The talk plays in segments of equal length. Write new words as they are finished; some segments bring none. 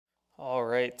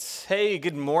right. Hey,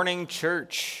 good morning,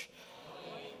 church.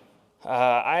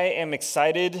 I am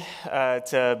excited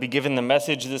to be given the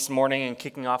message this morning and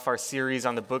kicking off our series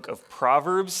on the book of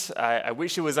Proverbs. I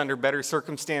wish it was under better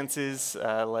circumstances.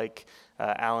 Like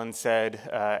Alan said,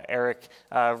 Eric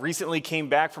recently came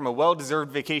back from a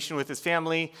well-deserved vacation with his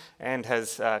family and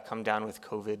has come down with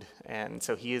COVID. And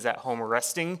so he is at home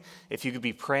resting. If you could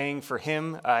be praying for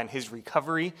him and his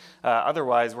recovery.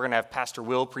 Otherwise, we're going to have Pastor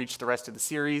Will preach the rest of the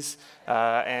series.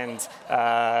 And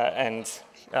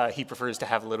he prefers to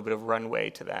have a little bit of runway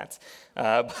to that.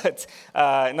 But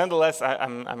nonetheless,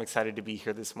 I'm excited to be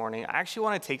here this morning. I actually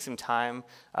want to take some time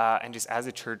and just as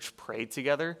a church pray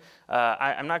together.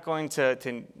 I'm not going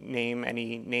to name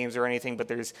any names or anything, but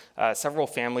there's several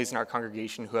families in our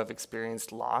congregation who have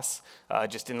experienced loss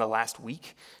just in the last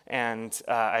week. And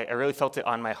I really felt it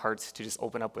on my heart to just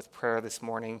open up with prayer this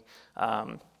morning.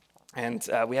 And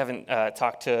we haven't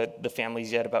talked to the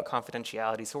families yet about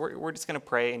confidentiality, so we're just going to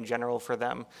pray in general for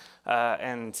them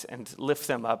and lift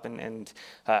them up and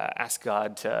ask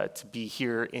God to be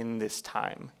here in this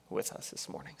time with us this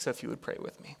morning. So if you would pray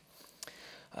with me.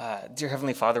 Dear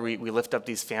Heavenly Father, we lift up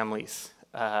these families.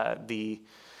 The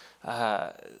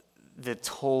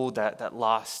toll that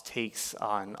loss takes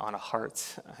on a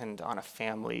heart and on a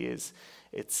family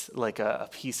it's like a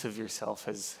piece of yourself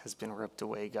has been ripped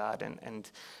away, God, and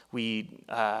we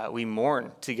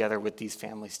mourn together with these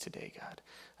families today, God.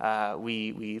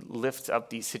 We lift up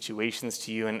these situations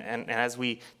to you, and as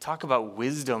we talk about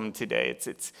wisdom today,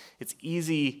 it's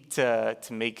easy to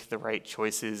make the right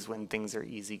choices when things are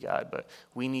easy, God, but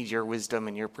we need your wisdom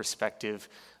and your perspective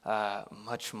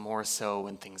much more so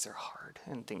when things are hard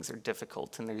and things are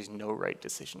difficult and there's no right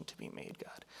decision to be made,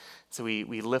 God. So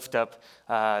we lift up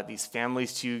these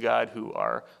families to you, God, who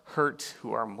are hurt,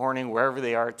 who are mourning, wherever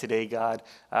they are today, God.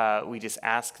 We just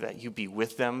ask that you be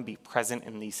with them, be present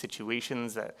in these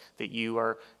situations, that you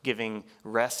are giving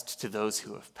rest to those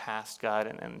who have passed, God,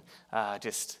 and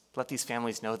just let these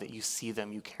families know that you see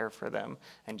them, you care for them,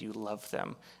 and you love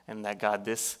them, and that, God,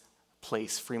 this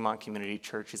place, Fremont Community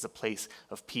Church, is a place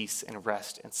of peace and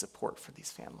rest and support for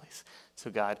these families. So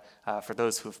God, for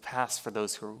those who have passed, for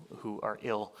those who are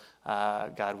ill,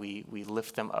 God, we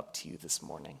lift them up to you this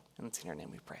morning. And it's in your name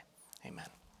we pray. Amen.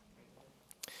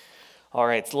 All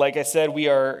right, so like I said, we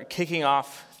are kicking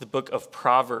off the book of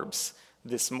Proverbs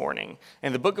this morning.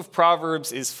 And the book of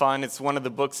Proverbs is fun. It's one of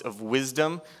the books of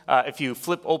wisdom. If you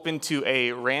flip open to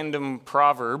a random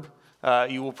proverb,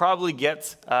 you will probably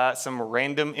get some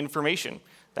random information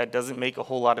that doesn't make a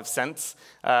whole lot of sense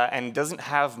and doesn't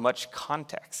have much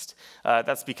context.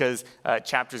 That's because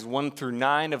chapters 1 through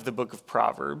 9 of the book of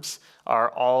Proverbs are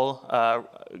all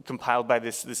compiled by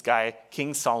this guy,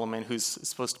 King Solomon, who's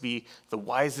supposed to be the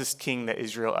wisest king that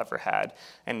Israel ever had.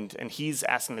 And he's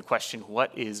asking the question,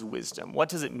 what is wisdom? What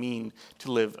does it mean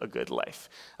to live a good life?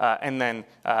 And then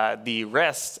the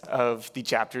rest of the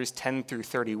chapters, 10 through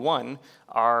 31,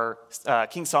 are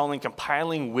King Solomon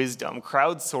compiling wisdom,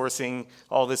 crowdsourcing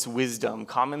all this wisdom,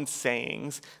 common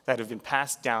sayings that have been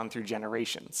passed down through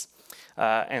generations.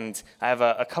 And I have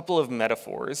a couple of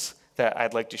metaphors that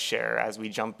I'd like to share as we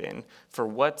jump in for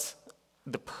what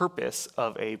the purpose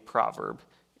of a proverb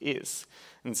is.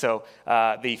 And so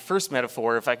the first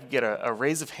metaphor, if I could get a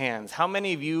raise of hands, how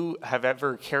many of you have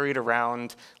ever carried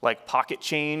around like pocket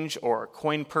change or a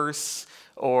coin purse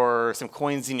or some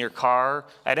coins in your car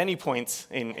at any point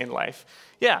in life?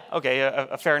 Yeah, okay,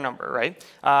 a fair number, right?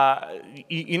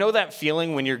 You know that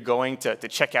feeling when you're going to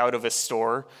check out of a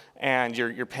store and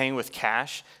you're paying with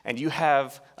cash and you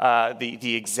have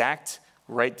the exact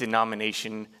right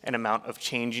denomination and amount of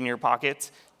change in your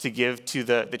pocket to give to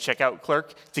the checkout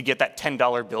clerk to get that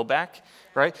 $10 bill back,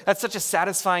 right? That's such a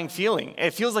satisfying feeling.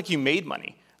 It feels like you made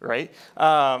money, right?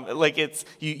 Like it's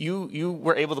you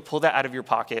were able to pull that out of your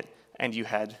pocket and you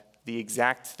had the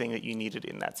exact thing that you needed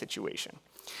in that situation.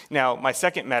 Now, my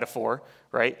second metaphor,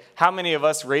 right? How many of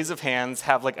us, raise of hands,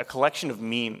 have like a collection of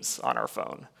memes on our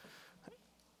phone?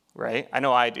 Right? I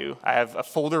know I do. I have a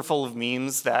folder full of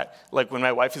memes that, like when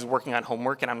my wife is working on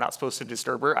homework and I'm not supposed to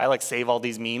disturb her, I like save all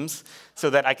these memes so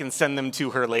that I can send them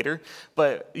to her later.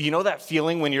 But you know that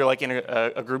feeling when you're like in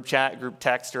a group chat, group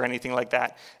text, or anything like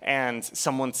that, and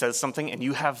someone says something and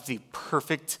you have the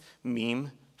perfect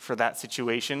meme for that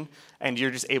situation, and you're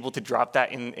just able to drop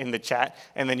that in the chat,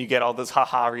 and then you get all those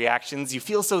haha reactions. You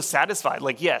feel so satisfied,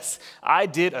 like, yes, I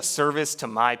did a service to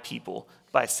my people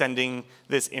by sending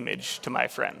this image to my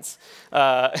friends.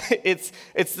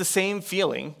 It's the same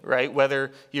feeling, right?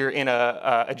 Whether you're in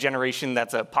a generation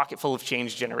that's a pocket full of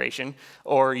change generation,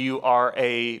 or you are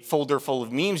a folder full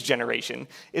of memes generation,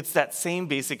 it's that same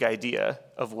basic idea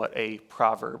of what a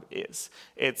proverb is.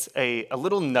 It's a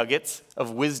little nugget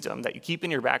of wisdom that you keep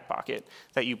in your back pocket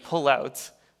that you pull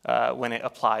out when it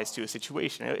applies to a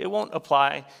situation. It won't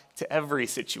apply to every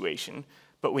situation,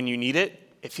 but when you need it,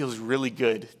 it feels really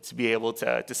good to be able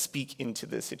to speak into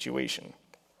this situation.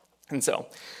 And so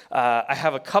I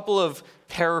have a couple of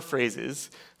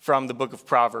paraphrases from the book of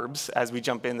Proverbs as we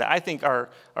jump in that I think are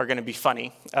going to be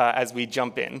funny as we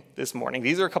jump in this morning.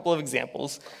 These are a couple of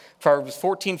examples. Proverbs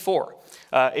 14:4.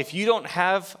 If you don't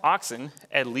have oxen,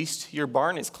 at least your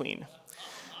barn is clean.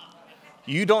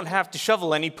 You don't have to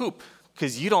shovel any poop,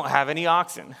 because you don't have any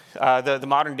oxen. The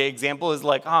modern day example is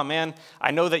like, oh man, I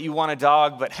know that you want a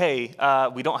dog, but hey,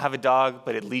 we don't have a dog,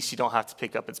 but at least you don't have to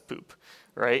pick up its poop,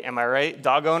 right? Am I right?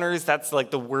 Dog owners, that's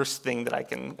like the worst thing that I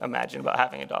can imagine about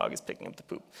having a dog is picking up the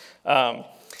poop.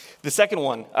 The second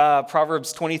one,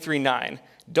 Proverbs 23:9.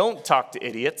 Don't talk to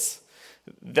idiots.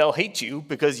 They'll hate you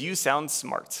because you sound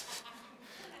smart.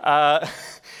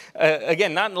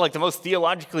 Again, not like the most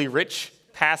theologically rich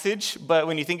passage, but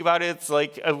when you think about it, it's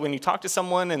like when you talk to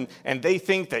someone and they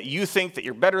think that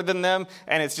you're better than them,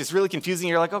 and it's just really confusing.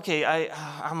 You're like, okay,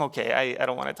 I'm okay. I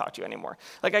don't want to talk to you anymore.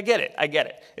 Like, I get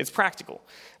it. It's practical.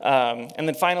 And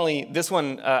then finally, this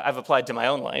one I've applied to my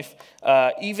own life.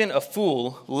 Even a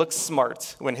fool looks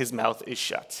smart when his mouth is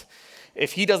shut.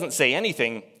 If he doesn't say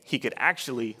anything, he could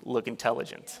actually look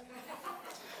intelligent.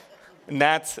 And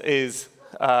that is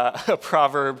a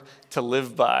proverb to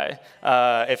live by.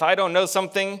 If I don't know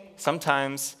something,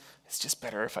 sometimes it's just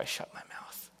better if I shut my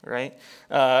mouth, right?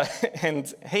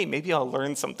 And hey, maybe I'll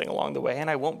learn something along the way and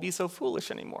I won't be so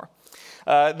foolish anymore.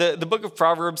 The book of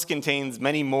Proverbs contains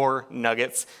many more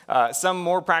nuggets, some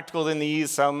more practical than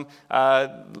these, some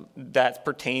that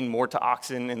pertain more to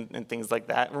oxen and things like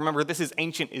that. Remember, this is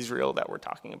ancient Israel that we're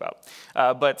talking about.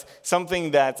 But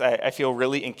something that I feel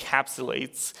really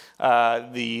encapsulates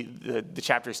the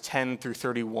chapters 10 through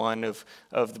 31 of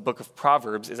the book of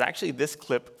Proverbs is actually this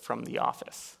clip from The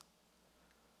Office.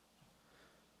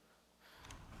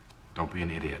 Don't be an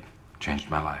idiot. Changed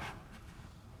my life.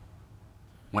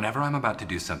 Whenever I'm about to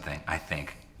do something, I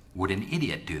think, would an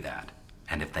idiot do that?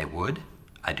 And if they would,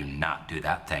 I do not do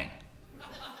that thing.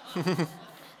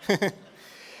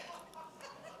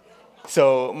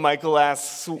 So Michael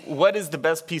asks, what is the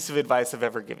best piece of advice I've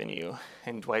ever given you?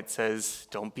 And Dwight says,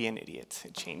 don't be an idiot.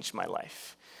 It changed my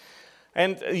life.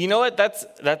 And you know what?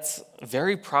 That's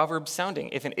very Proverbs sounding.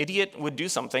 If an idiot would do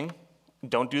something,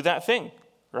 don't do that thing,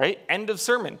 right? End of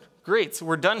sermon. Great, so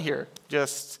we're done here.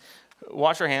 Just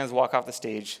wash our hands, walk off the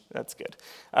stage. That's good.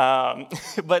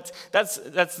 But that's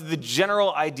the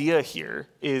general idea here,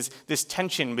 is this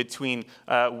tension between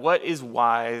what is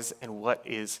wise and what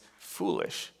is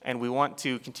foolish. And we want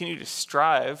to continue to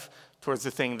strive towards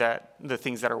the things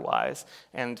that are wise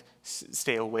and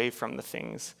stay away from the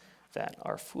things that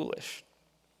are foolish.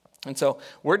 And so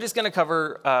we're just going to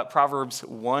cover Proverbs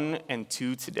 1 and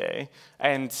 2 today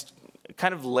and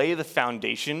kind of lay the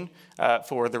foundation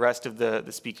for the rest of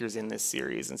the speakers in this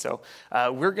series. And so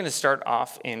we're going to start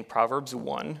off in Proverbs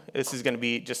 1. This is going to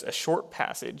be just a short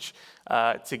passage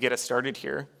to get us started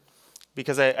here,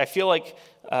 because I feel like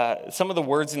some of the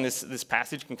words in this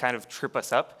passage can kind of trip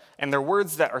us up, and they're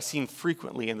words that are seen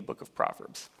frequently in the book of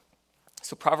Proverbs.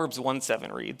 So Proverbs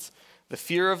 1:7 reads, "The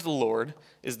fear of the Lord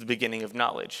is the beginning of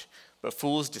knowledge, but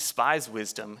fools despise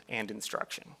wisdom and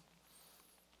instruction."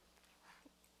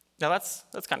 Now that's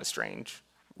kind of strange,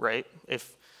 right?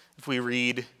 If we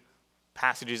read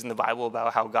passages in the Bible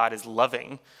about how God is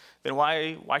loving, then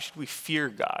why should we fear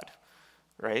God,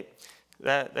 right?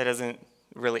 That doesn't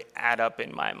really add up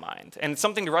in my mind. And it's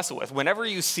something to wrestle with. Whenever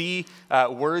you see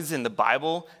words in the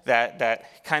Bible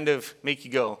that kind of make you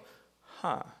go,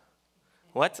 huh,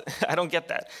 what? I don't get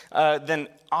that. Then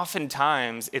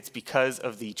oftentimes it's because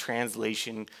of the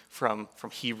translation from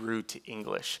Hebrew to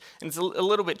English. And it's a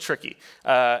little bit tricky.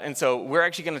 And so we're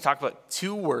actually going to talk about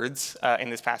two words in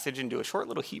this passage and do a short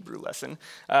little Hebrew lesson,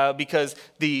 because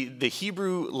the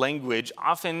Hebrew language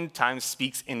oftentimes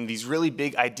speaks in these really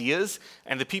big ideas,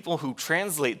 and the people who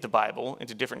translate the Bible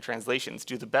into different translations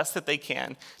do the best that they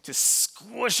can to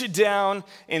squish it down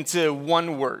into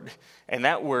one word. And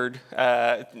that word,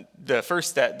 the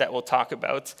first that we'll talk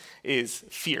about is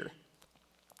fear,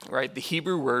 right? The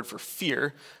Hebrew word for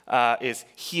fear is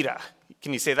hira.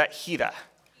 Can you say that? Hira.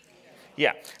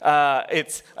 Yeah,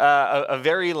 it's a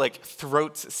very like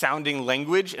throat-sounding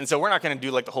language, and so we're not going to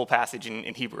do like the whole passage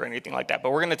in Hebrew or anything like that.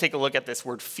 But we're going to take a look at this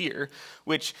word fear,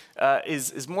 which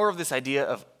is more of this idea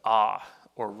of awe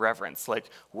or reverence. Like,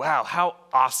 wow, how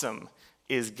awesome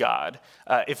is God?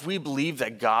 If we believe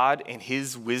that God in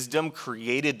His wisdom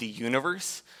created the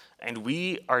universe, and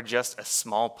we are just a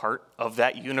small part of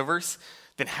that universe,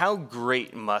 then how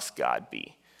great must God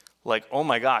be? Like, oh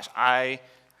my gosh, I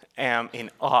am in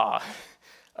awe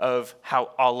of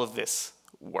how all of this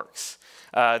works.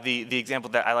 The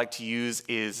example that I like to use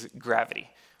is gravity,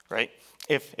 right?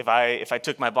 If I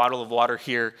took my bottle of water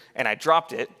here and I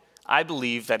dropped it, I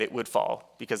believe that it would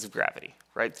fall because of gravity,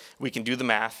 right? We can do the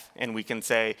math and we can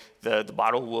say the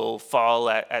bottle will fall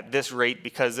at this rate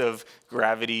because of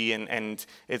gravity and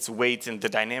its weight and the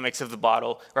dynamics of the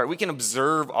bottle, right? We can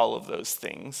observe all of those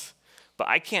things, but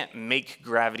I can't make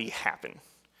gravity happen.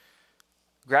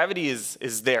 Gravity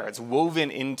is there. It's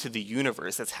woven into the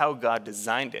universe. That's how God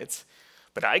designed it.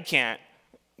 But I can't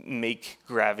make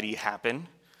gravity happen.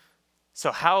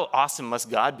 So how awesome must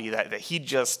God be that He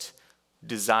just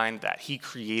designed that? He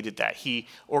created that. He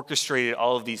orchestrated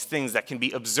all of these things that can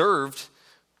be observed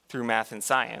through math and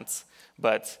science,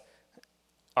 but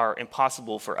are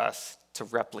impossible for us to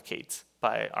replicate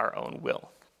by our own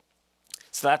will.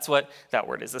 So that's what that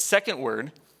word is. The second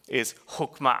word is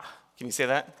chokmah. Can you say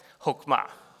that? Chokmah.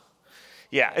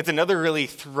 Yeah, it's another really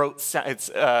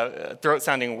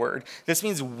throat-sounding word. This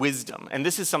means wisdom, and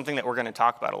this is something that we're going to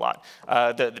talk about a lot.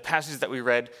 The passage that we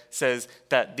read says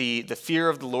that the fear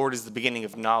of the Lord is the beginning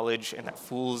of knowledge, and that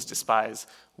fools despise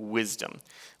wisdom.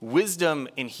 Wisdom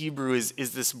in Hebrew is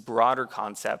this broader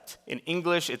concept. In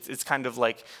English, it's kind of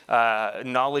like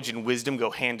knowledge and wisdom go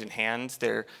hand in hand.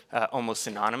 They're almost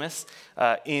synonymous.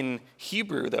 In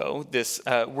Hebrew, though, this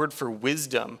word for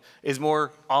wisdom is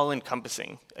more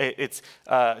all-encompassing. It's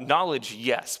knowledge,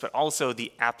 yes, but also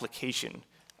the application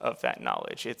of that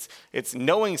knowledge. It's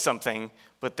knowing something,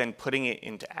 but then putting it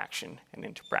into action and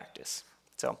into practice.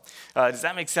 So does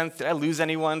that make sense? Did I lose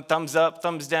anyone? Thumbs up,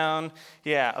 thumbs down?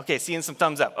 Yeah, okay, seeing some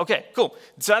thumbs up. Okay, cool.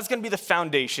 So that's going to be the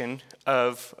foundation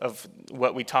of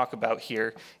what we talk about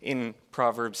here in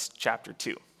Proverbs chapter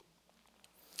 2.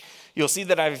 You'll see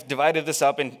that I've divided this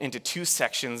up into two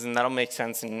sections, and that'll make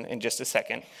sense in just a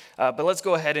second. But let's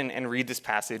go ahead and read this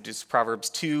passage. It's Proverbs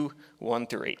 2, 1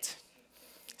 through 8.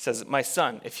 It says, "My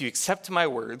son, if you accept my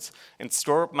words and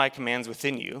store up my commands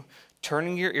within you,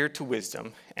 turning your ear to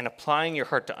wisdom and applying your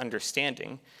heart to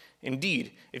understanding.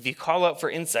 Indeed, if you call out for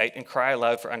insight and cry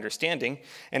aloud for understanding,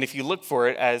 and if you look for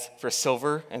it as for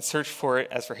silver and search for it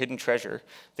as for hidden treasure,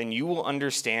 then you will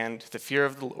understand the fear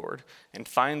of the Lord and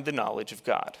find the knowledge of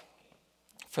God.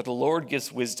 For the Lord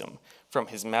gives wisdom. From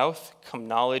his mouth come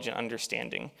knowledge and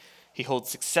understanding. He holds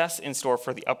success in store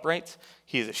for the upright.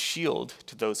 He is a shield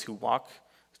to those whose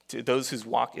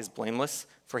walk is blameless,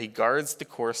 for he guards the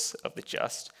course of the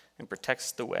just and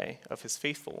protects the way of his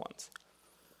faithful ones."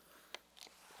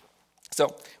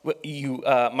 So you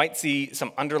might see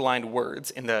some underlined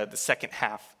words in the second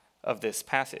half of this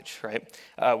passage, right?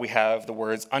 We have the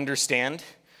words understand,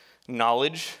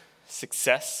 knowledge,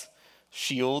 success,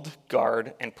 shield,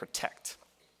 guard, and protect.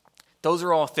 Those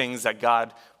are all things that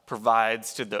God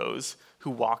provides to those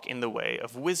who walk in the way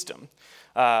of wisdom.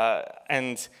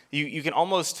 And you can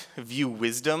almost view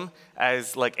wisdom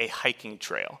as like a hiking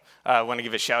trail. I want to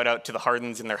give a shout out to the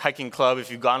Hardens and their hiking club. If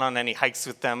you've gone on any hikes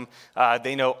with them,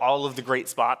 they know all of the great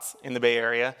spots in the Bay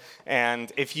Area.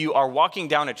 And if you are walking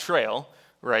down a trail,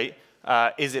 right,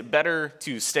 is it better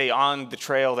to stay on the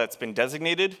trail that's been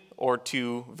designated or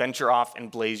to venture off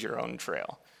and blaze your own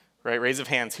trail? Right? Raise of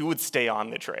hands, who would stay on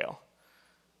the trail?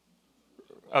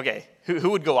 Okay,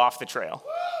 who would go off the trail?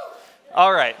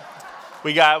 All right.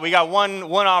 We got one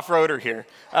off-roader here.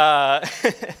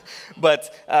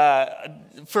 But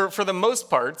for the most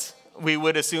part, we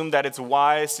would assume that it's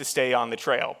wise to stay on the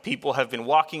trail. People have been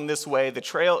walking this way. The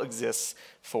trail exists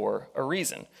for a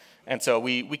reason. And so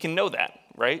we can know that,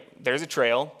 right? There's a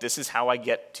trail. This is how I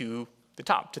get to the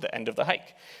top, to the end of the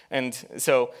hike. And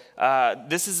so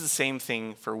this is the same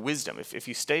thing for wisdom. If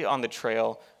you stay on the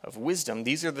trail of wisdom,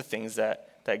 these are the things that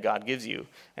God gives you.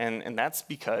 And that's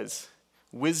because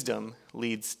wisdom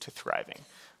leads to thriving.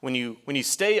 When you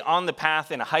stay on the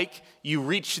path in a hike, you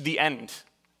reach the end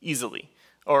easily.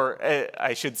 Or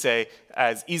I should say,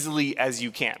 as easily as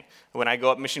you can. When I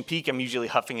go up Mission Peak, I'm usually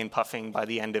huffing and puffing by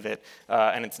the end of it,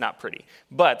 and it's not pretty.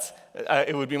 But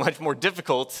it would be much more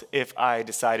difficult if I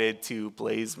decided to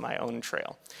blaze my own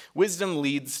trail. Wisdom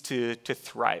leads to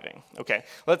thriving. Okay,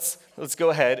 let's go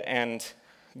ahead and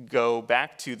go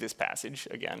back to this passage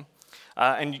again.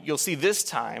 And you'll see this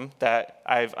time that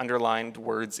I've underlined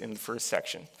words in the first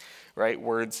section, right?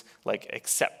 Words like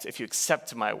accept, if you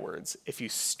accept my words, if you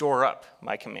store up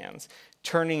my commands,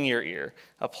 turning your ear,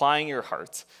 applying your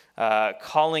heart,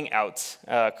 calling out,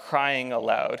 crying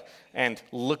aloud, and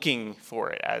looking for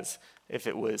it as if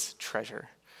it was treasure.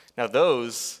 Now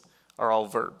those are all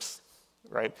verbs,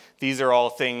 right? These are all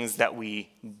things that we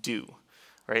do,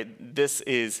 right? This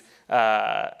is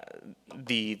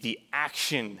the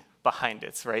action behind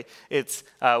it, right? It's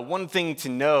one thing to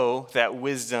know that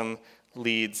wisdom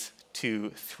leads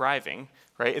to thriving,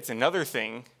 right? It's another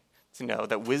thing to know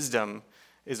that wisdom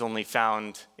is only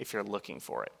found if you're looking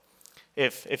for it.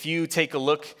 If you take a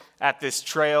look at this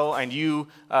trail and you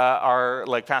are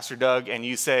like Pastor Doug and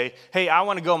you say, hey, I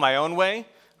want to go my own way,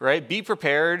 right? Be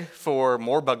prepared for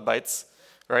more bug bites,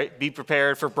 right? Be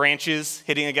prepared for branches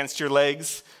hitting against your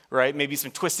legs, right? Maybe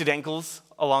some twisted ankles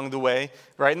along the way,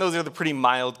 right? And those are the pretty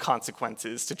mild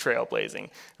consequences to trailblazing,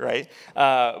 right?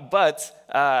 But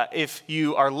if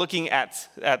you are looking at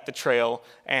the trail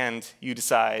and you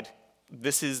decide,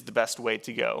 this is the best way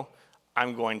to go,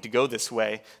 I'm going to go this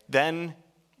way, then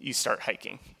you start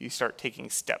hiking. You start taking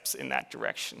steps in that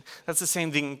direction. That's the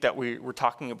same thing that we're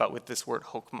talking about with this word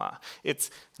hokmah.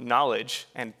 It's knowledge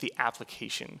and the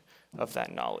application of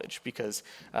that knowledge, because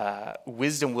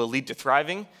wisdom will lead to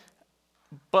thriving,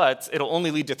 but it'll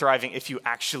only lead to thriving if you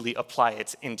actually apply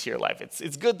it into your life.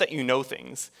 It's good that you know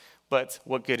things, but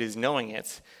what good is knowing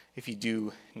it if you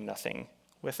do nothing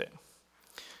with it?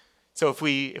 So if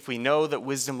we know that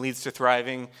wisdom leads to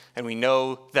thriving, and we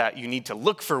know that you need to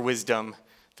look for wisdom,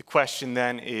 the question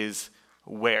then is,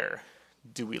 where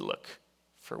do we look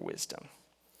for wisdom?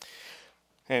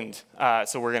 And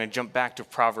so we're going to jump back to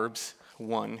Proverbs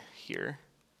 1 here.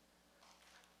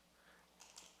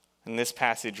 And this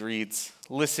passage reads,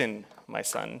 listen, my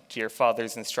son, to your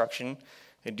father's instruction,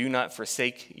 and do not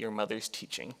forsake your mother's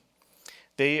teaching.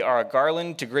 They are a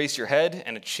garland to grace your head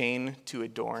and a chain to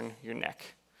adorn your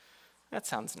neck. That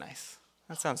sounds nice.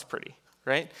 That sounds pretty,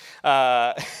 right?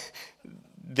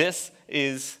 This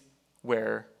is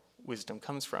where wisdom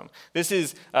comes from. This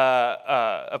is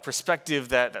a perspective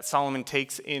that Solomon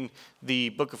takes in the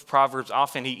book of Proverbs.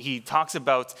 Often he talks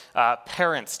about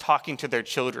parents talking to their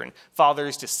children,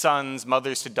 fathers to sons,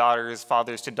 mothers to daughters,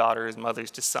 fathers to daughters,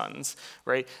 mothers to sons,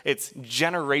 right? It's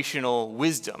generational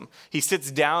wisdom. He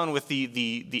sits down with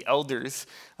the elders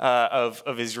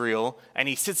of Israel, and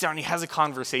he sits down and he has a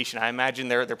conversation. I imagine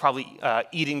they're probably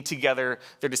eating together,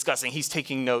 they're discussing, he's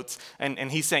taking notes,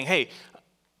 and he's saying, hey,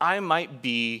 I might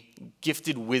be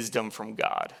gifted wisdom from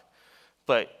God,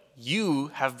 but you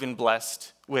have been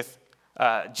blessed with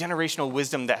generational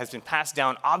wisdom that has been passed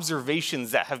down, observations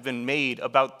that have been made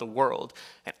about the world,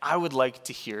 and I would like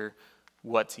to hear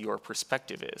what your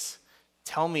perspective is.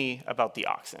 Tell me about the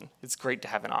oxen. It's great to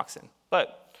have an oxen,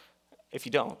 but if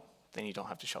you don't, then you don't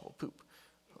have to shovel poop.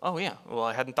 Oh yeah, well,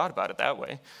 I hadn't thought about it that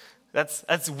way.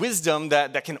 That's wisdom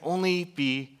that can only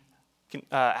be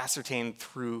ascertained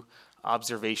through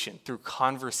observation, through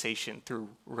conversation, through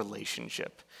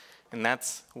relationship. And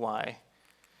that's why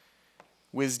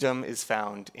wisdom is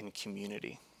found in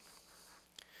community.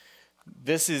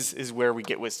 This is where we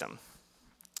get wisdom.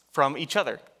 From each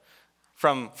other.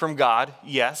 From God,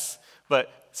 yes,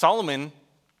 but Solomon,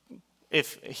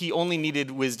 if he only needed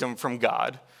wisdom from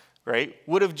God, right,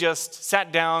 would have just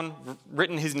sat down,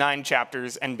 written his 9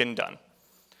 chapters, and been done.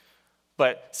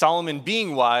 But Solomon,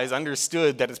 being wise,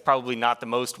 understood that it's probably not the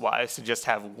most wise to just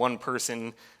have one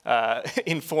person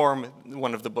inform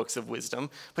one of the books of wisdom.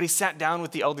 But he sat down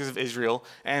with the elders of Israel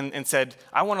and said,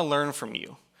 I want to learn from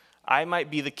you. I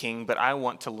might be the king, but I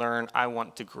want to learn. I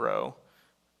want to grow.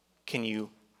 Can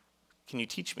you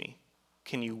teach me?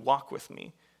 Can you walk with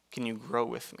me? Can you grow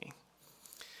with me?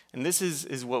 And this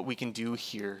is what we can do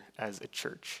here as a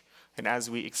church. And as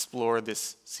we explore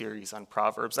this series on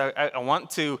Proverbs, I want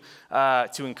to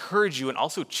encourage you and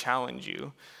also challenge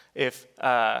you. If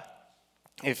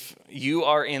you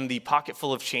are in the pocket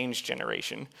full of change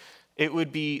generation, it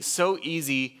would be so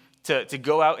easy to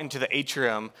go out into the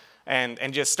atrium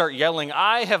and just start yelling,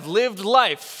 I have lived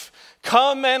life,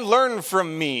 come and learn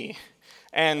from me.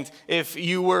 And if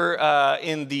you were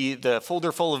in the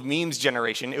folder full of memes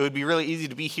generation, it would be really easy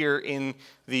to be here in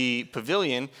the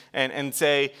pavilion and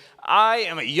say, I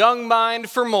am a young mind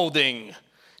for molding.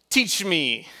 Teach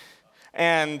me.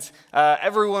 And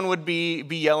everyone would be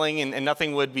yelling and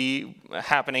nothing would be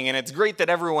happening. And it's great that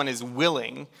everyone is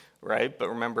willing, right? But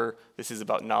remember, this is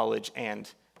about knowledge and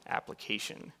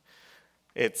application.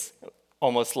 It's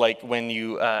almost like when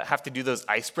you have to do those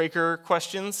icebreaker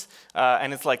questions,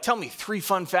 and it's like, tell me 3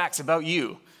 fun facts about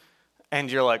you.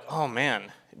 And you're like, oh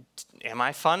man, am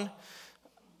I fun?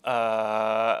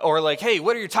 Or like, hey,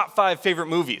 what are your top 5 favorite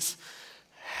movies?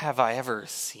 Have I ever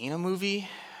seen a movie?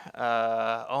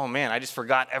 Oh man, I just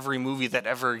forgot every movie that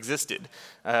ever existed.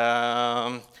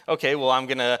 Okay, well, I'm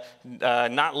gonna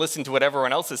not listen to what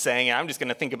everyone else is saying, and I'm just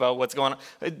gonna think about what's going on.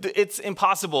 It's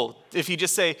impossible if you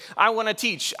just say, I wanna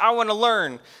teach, I wanna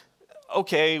learn.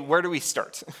 Okay, where do we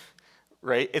start?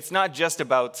 Right? It's not just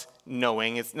about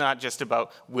knowing, it's not just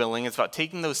about willing, it's about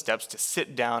taking those steps to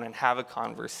sit down and have a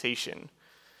conversation.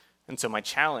 And so my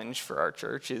challenge for our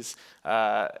church is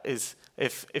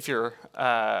if you're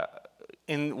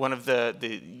in one of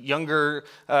the younger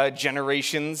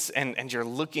generations and you're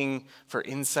looking for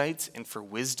insights and for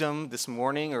wisdom this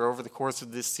morning or over the course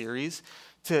of this series,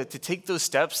 to take those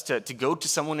steps, to go to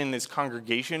someone in this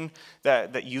congregation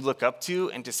that you look up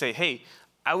to and to say, hey,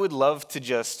 I would love to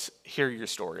just hear your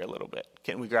story a little bit.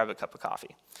 Can we grab a cup of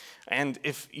coffee? And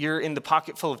if you're in the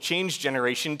pocket full of change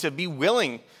generation, to be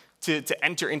willing to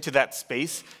enter into that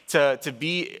space, to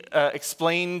be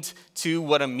explained to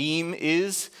what a meme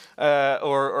is,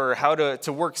 or how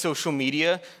to work social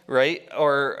media, right?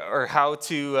 Or how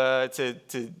to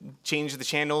change the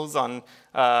channels on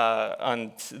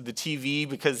the TV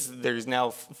because there's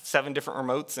now 7 different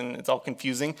remotes and it's all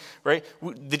confusing, right?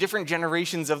 The different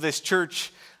generations of this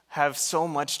church have so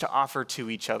much to offer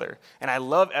to each other. And I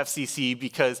love FCC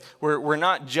because we're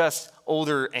not just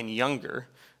older and younger,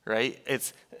 right?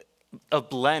 It's a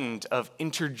blend of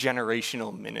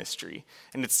intergenerational ministry.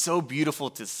 And it's so beautiful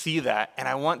to see that. And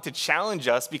I want to challenge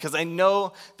us because I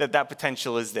know that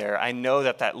potential is there. I know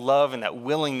that love and that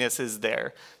willingness is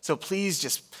there. So please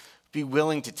just be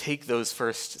willing to take those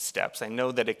first steps. I know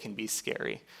that it can be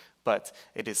scary, but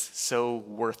it is so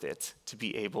worth it to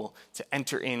be able to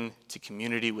enter into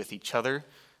community with each other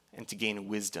and to gain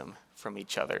wisdom from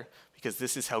each other, because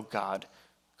this is how God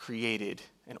created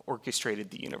and orchestrated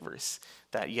the universe,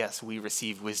 that yes, we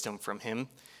receive wisdom from him,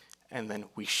 and then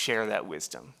we share that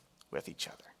wisdom with each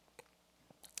other.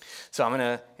 So I'm going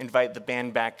to invite the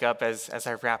band back up as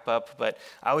I wrap up, but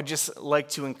I would just like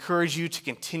to encourage you to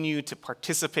continue to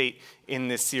participate in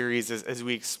this series as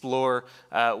we explore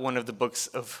one of the books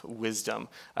of wisdom.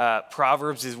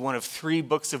 Proverbs is one of 3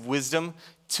 books of wisdom.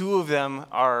 2 of them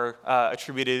are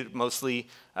attributed mostly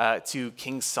to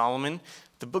King Solomon.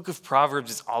 The book of Proverbs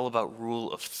is all about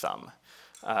rule of thumb,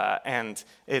 and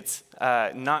it's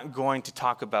not going to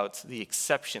talk about the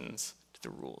exceptions to the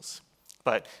rules,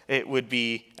 but it would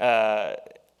be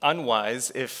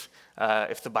unwise if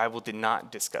the Bible did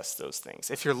not discuss those things.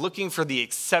 If you're looking for the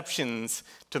exceptions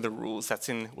to the rules, that's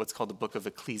in what's called the book of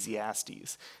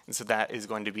Ecclesiastes, and so that is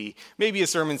going to be maybe a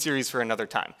sermon series for another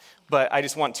time. But I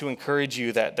just want to encourage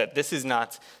you that this is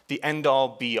not the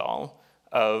end-all, be-all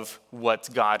of what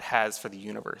God has for the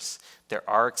universe. There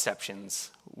are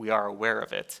exceptions. We are aware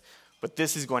of it. But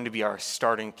this is going to be our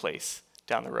starting place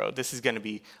down the road. This is going to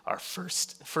be our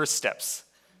first steps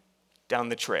down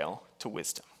the trail to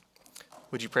wisdom.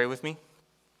 Would you pray with me?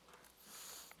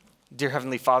 Dear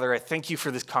Heavenly Father, I thank you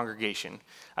for this congregation.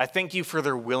 I thank you for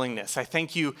their willingness. I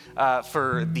thank you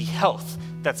for the health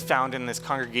that's found in this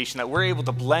congregation, that we're able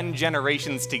to blend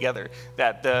generations together,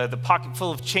 that the pocket full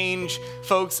of change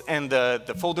folks and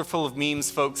the folder full of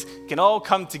memes folks can all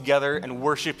come together and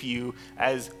worship you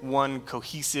as one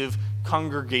cohesive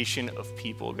congregation of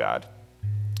people, God.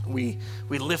 We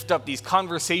lift up these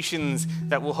conversations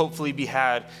that will hopefully be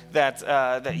had,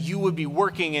 that you would be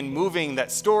working and moving,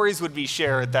 that stories would be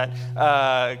shared, that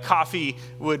coffee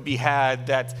would be had,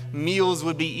 that meals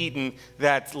would be eaten,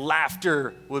 that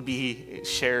laughter would be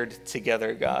shared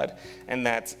together, God, and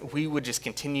that we would just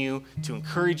continue to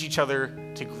encourage each other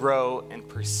to grow and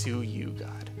pursue you,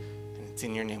 God. And it's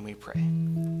in your name we pray.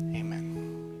 Amen.